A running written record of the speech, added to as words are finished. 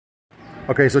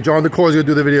Okay, so John Decor is gonna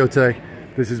do the video today.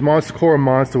 This is Monster Core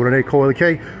Monster with an A core with a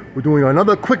K. We're doing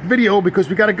another quick video because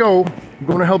we gotta go. We're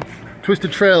going to help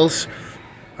Twisted Trails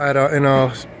at in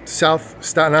South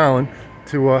Staten Island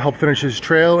to help finish his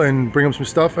trail and bring him some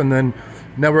stuff, and then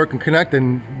network and connect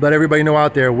and let everybody know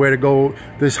out there where to go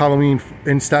this Halloween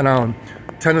in Staten Island.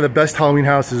 10 of the best Halloween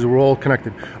houses. We're all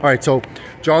connected. All right, so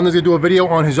John is gonna do a video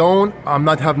on his own. I'm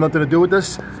not have nothing to do with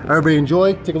this. Everybody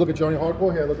enjoy. Take a look at Johnny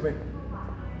Hardcore. Here, look at me.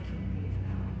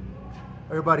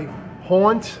 Everybody,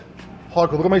 Haunt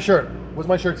Hardcore. Look at my shirt. What's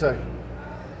my shirt say?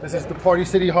 This is the Party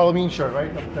City Halloween shirt,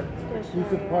 right? The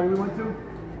party we went to.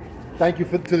 Thank you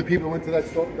to the people who went to that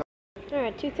store.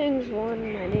 Alright, two things.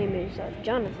 One, my name is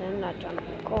Jonathan, not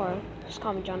Jonathan Core. Just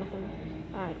call me Jonathan.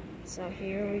 Alright, so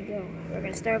here we go. We're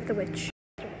gonna start with the witch.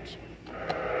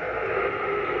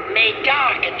 May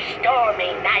dark and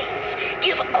stormy nights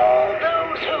give all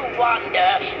those who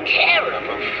wander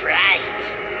terrible fright.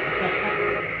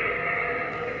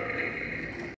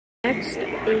 Next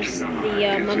is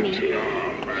the mummy.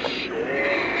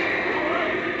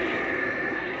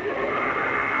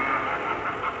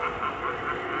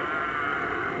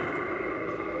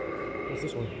 What's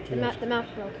this one? The mouth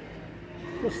broke.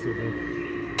 What's stupid?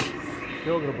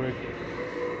 They're all gonna break.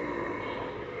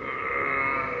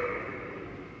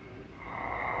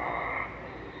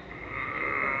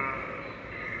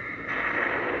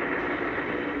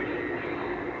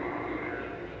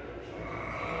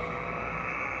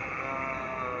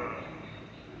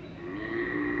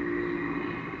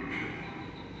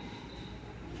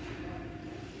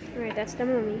 Alright, that's the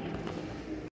mummy.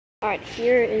 Alright,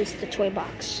 here is the toy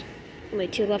box. Only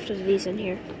two left of these in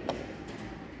here.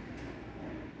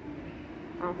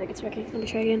 I don't think it's working. Let me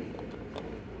try again.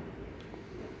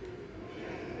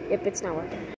 Yep, it's not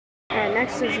working. Alright,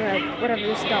 next is whatever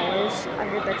this doll is. I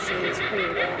heard that she is pretty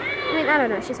I mean, I don't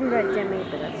know. She's from Red Jimmy,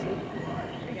 but that's it.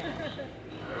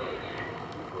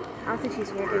 I don't think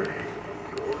she's working.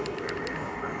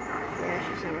 Yeah,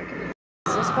 she's not working.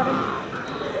 Is this button?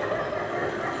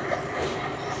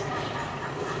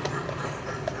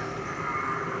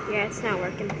 Yeah, it's not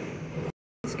working.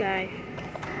 This guy.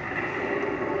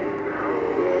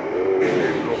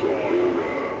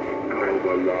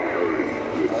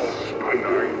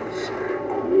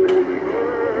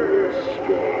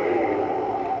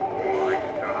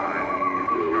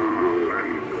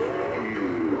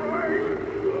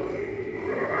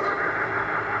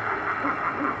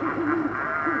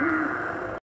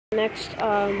 Next,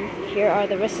 here are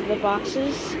the rest of the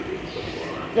boxes.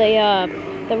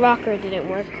 The rocker didn't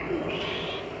work.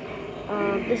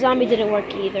 The zombie didn't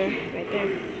work either, right there.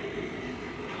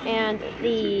 And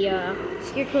the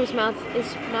scarecrow's mouth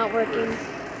is not working.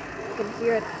 You can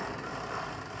hear it.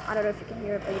 I don't know if you can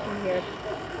hear it, but you can hear it.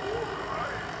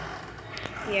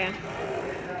 Yeah.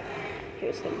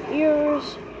 Here's the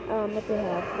ears. What they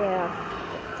have? They have a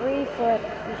 3-foot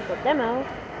musical demo.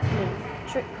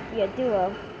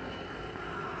 Duo.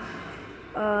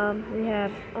 We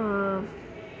have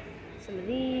some of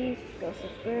these.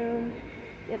 Ghost's Broom.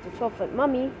 You have the 12-foot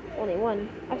mummy, only one.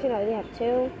 Actually, no, they have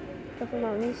two 12-foot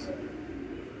mummies.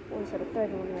 One sort of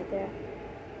third one right there.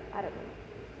 I don't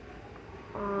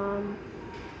know.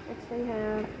 Next we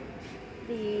have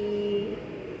the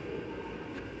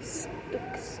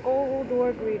skull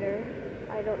door greeter.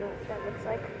 I don't know what that looks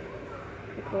like.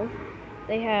 Pretty cool.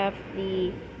 They have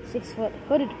the 6-foot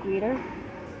hooded greeter.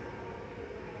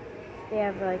 They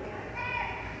have like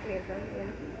 3 of them, yeah.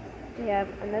 They have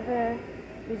another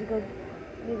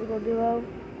musical duo.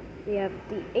 We have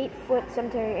the 8-foot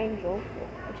cemetery angel,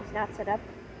 which is not set up.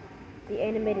 The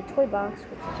animated toy box,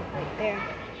 which is right there.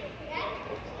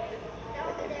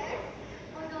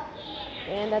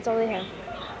 And that's all they have.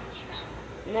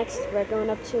 Next, we're going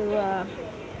up to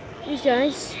these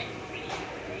guys.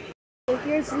 So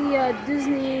here's the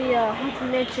Disney Haunted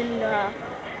Mansion.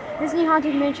 Disney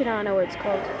Haunted Mansion. I don't know what it's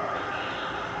called.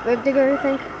 Gravedigger, I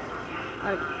think.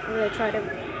 I'm gonna try to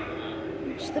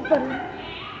reach the button.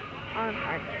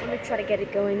 Alright, let me try to get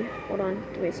it going. Hold on,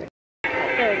 give me a second.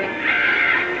 Right, there we go.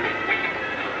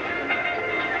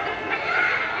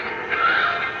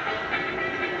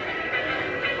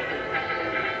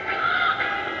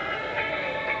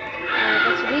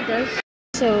 That's what he does.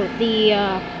 So the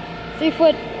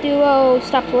 3-foot duo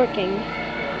stopped working.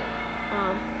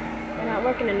 They're not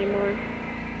working anymore.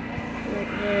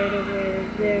 Like right over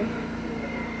there.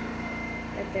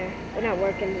 Right there. They're not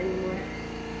working anymore.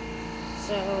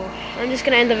 So, I'm just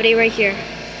going to end the video right here.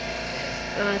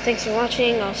 Thanks for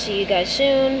watching. I'll see you guys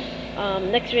soon.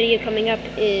 Next video coming up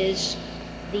is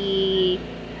the,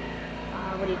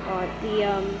 what do you call it? The,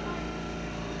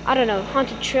 I don't know,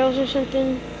 Haunted Trails or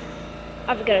something.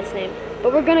 I forgot its name.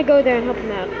 But we're gonna go there and help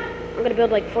him out. I'm gonna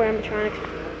build like 4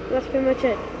 animatronics. That's pretty much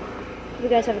it. You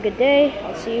guys have a good day.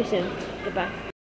 I'll see you soon. Goodbye.